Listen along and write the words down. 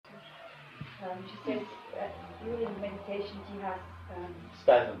She says during meditation she has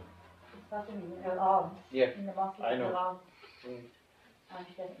spasm in her arms, Yeah, in the muscles I of know. her arms. Mm. And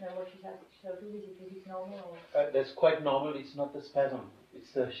she doesn't know what she has. So who is it? Is it normal or? That's quite normal. It's not the spasm.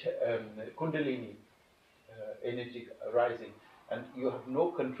 It's the kundalini energy rising, and you have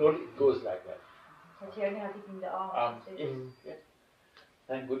no control. It goes like that. So she only has it in the arms. Yes, yes.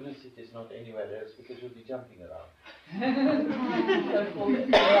 Thank goodness it is not anywhere else because you'll be jumping around.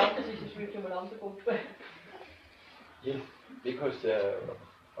 Yes, because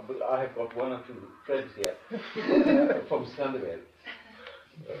I have got one or two friends here from Scandinavia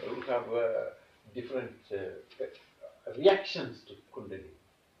who have different reactions to Kundalini.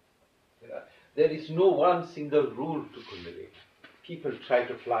 There is no one single rule to Kundalini. People try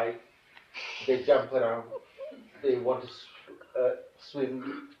to fly, they jump around, they want to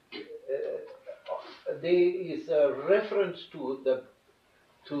swim. There is a reference to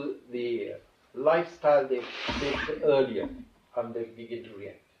the lifestyle they lived earlier, and they begin to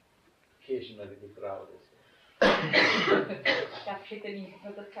react. Occasionally the crowd is. Ja, verschiedene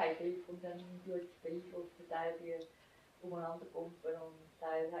Möglichkeiten und dann wird es beeinflusst, Teil die umeinander pumpen und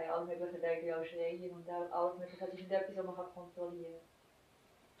Teil haben alle möglichen Teile auch schreien und auch alles mögliche. Das ist nicht etwas, was man kontrollieren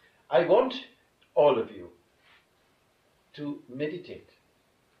kann. I want all of you to meditate.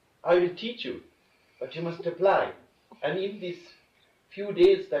 I will teach you, but you must apply. And in these few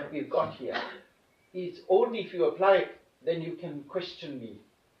days that we've got here, it's only if you apply, then you can question me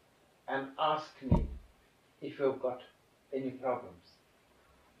and ask me if you've got any problems.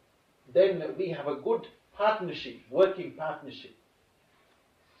 Then we have a good partnership, working partnership.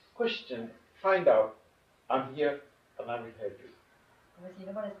 Question, find out, I'm here and I will help you. Wir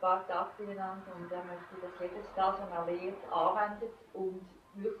sind nur ein paar Tage miteinander und er möchte, dass jedes das, was er lernt, anwendet und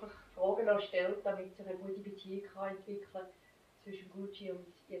wirklich Fragen stellt, damit sich eine gute Beziehung kann entwickeln zwischen Gucci und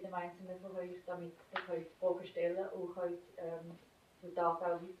jedem Einzelnen von euch, damit ihr könnt Fragen stellen und könnt durch das auch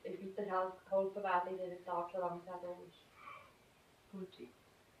weitergeholfen werden in den Tagen, solange es auch da ist. Gucci.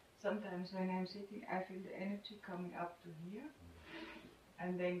 Sometimes when I'm sitting, I feel the energy coming up to here,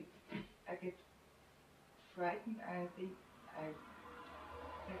 and then I get frightened. I think I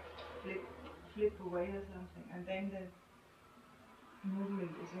flip away or something, and then the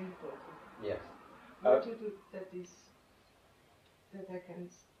movement is in the body. Yes. What to do that I can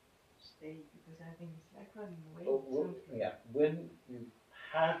stay, because I think it's like running away. Yeah. When you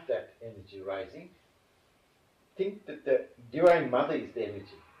have that energy rising, think that the Divine Mother is the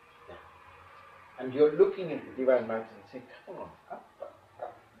energy. And you're looking at the Divine Mother and saying, come on, up, up,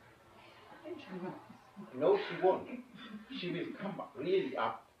 up. And she won't. No, she won't. She will come up, really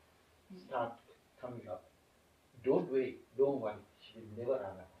up, start coming up. Don't wait, don't worry. She will never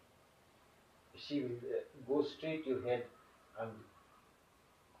run up. She will go straight to your head and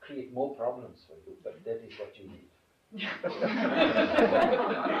create more problems for you, but that is what you need.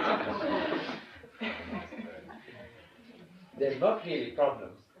 They're not really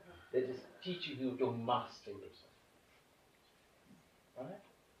problems, they're just teaching you to master yourself. Alright?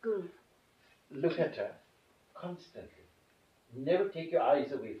 Good. Look at her constantly. Never take your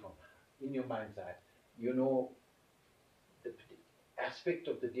eyes away from her, in your mind's eye. You know the aspect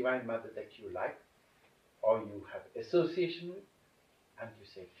of the Divine Mother that you like, or you have association with, and you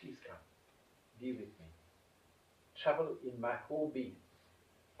say, please come, be with me. Travel in my whole being.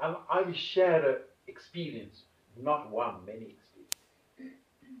 And I will share an experience, not one, many experiences.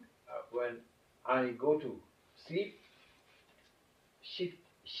 When I go to sleep,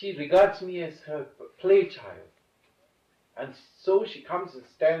 she regards me as her play child. And so she comes and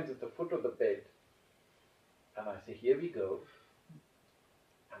stands at the foot of the bed. And I say, here we go.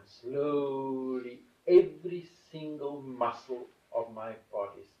 And slowly, every single muscle of my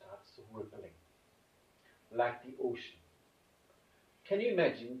body starts rippling, like the ocean. Can you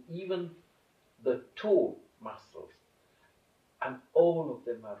imagine, even the toe muscles, and all of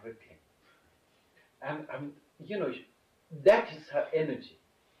them are rippling. And that is her energy.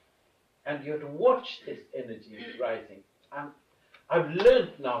 And you have to watch this energy rising. And I've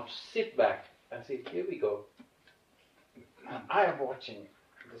learned now to sit back and say, here we go. And I am watching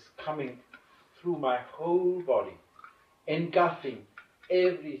this coming through my whole body, engulfing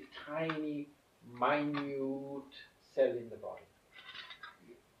every tiny, minute cell in the body.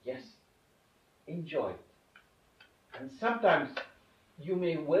 Yes, enjoy it. And sometimes you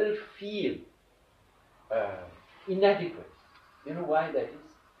may well feel inadequate. You know why that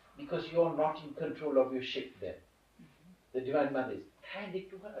is? Because you're not in control of your ship then. The Divine Mother is, hand it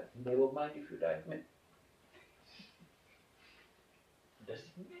to her. Never mind if you die.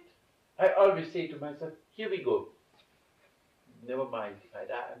 Doesn't it? I always say to myself, here we go. Never mind if I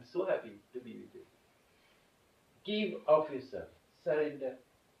die. I'm so happy to be Give of yourself. Surrender.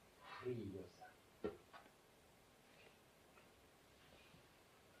 Free yourself.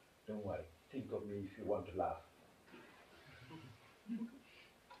 Don't worry. Think of me if you want to laugh.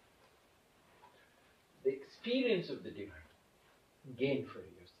 The experience of the divine. Gain for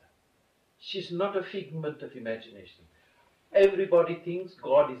yourself. She's not a figment of imagination. Everybody thinks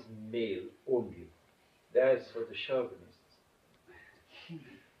God is male only. That is for the chauvinists.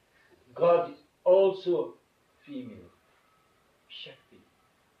 God is also female. Shakti.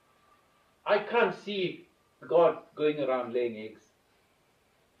 I can't see God going around laying eggs.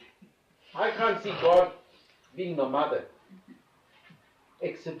 I can't see God being a mother,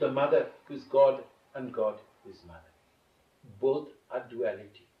 except the mother who is God and God who is mother. Both are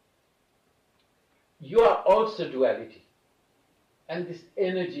duality. You are also duality. And this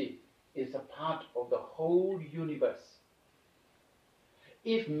energy is a part of the whole universe.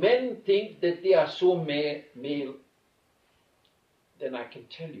 If men think that they are so male, then I can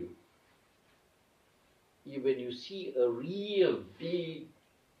tell you, when you see a real big,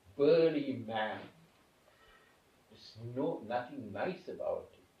 burly man, there's nothing nice about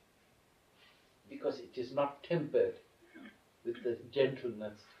it. Because it is not tempered with the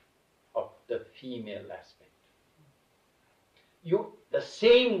gentleness of the female aspect. The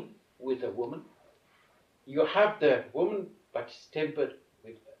same with a woman. You have the woman, but it's tempered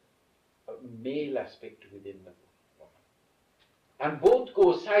with a male aspect within the woman. And both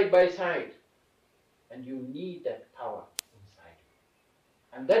go side by side. And you need that power inside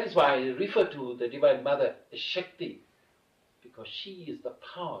you. And that is why I refer to the Divine Mother as Shakti, because she is the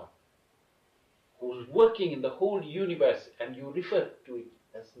power who's working in the whole universe, and you refer to it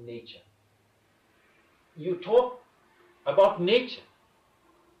as nature. You talk about nature,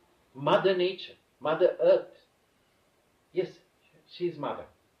 Mother Nature, Mother Earth. Yes, she's Mother.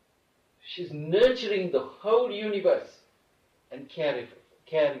 She's nurturing the whole universe and caring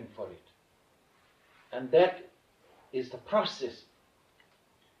for it. And that is the process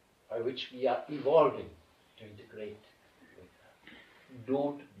by which we are evolving to integrate with her.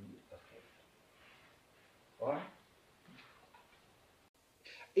 Don't be afraid. All right?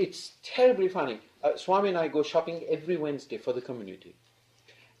 It's terribly funny. Swami and I go shopping every Wednesday for the community.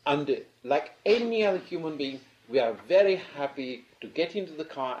 And like any other human being, we are very happy to get into the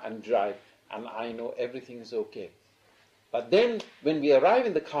car and drive, and I know everything is okay. But then, when we arrive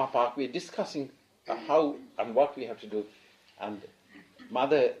in the car park, we're discussing how and what we have to do. And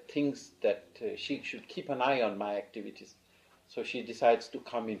Mother thinks that she should keep an eye on my activities. So she decides to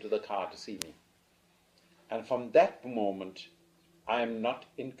come into the car to see me. And from that moment, I am not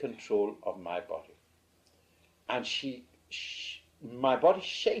in control of my body. And my body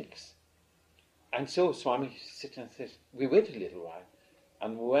shakes. And so Swami sits and says, we wait a little while.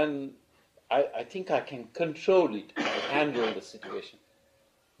 And when I think I can control it and handle the situation,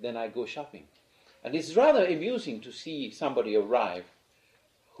 then I go shopping. And it's rather amusing to see somebody arrive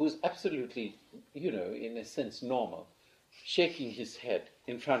who's absolutely, in a sense normal, shaking his head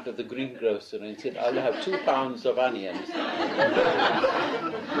in front of the greengrocer and said, I'll have 2 pounds of onions.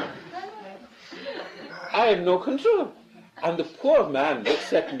 I have no control. And the poor man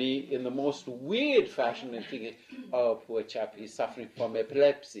looks at me in the most weird fashion and thinking, oh, poor chap, he's suffering from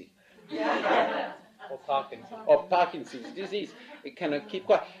epilepsy. Or Parkinson's disease. It cannot keep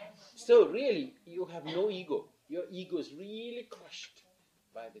quiet. So really, you have no ego. Your ego is really crushed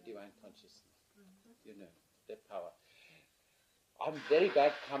by the divine consciousness. That power. I'm very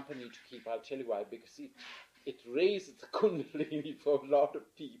bad company to keep, I'll tell you why, because it raises the kundalini for a lot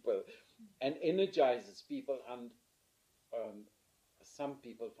of people and energizes people, and some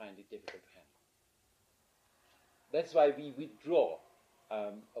people find it difficult to handle. That's why we withdraw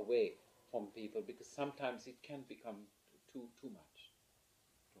away from people, because sometimes it can become too much.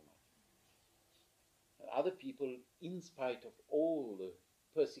 And other people, in spite of all the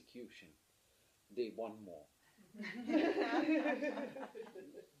persecution, they want more.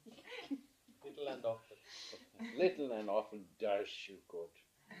 Little and often. Little and often does you good.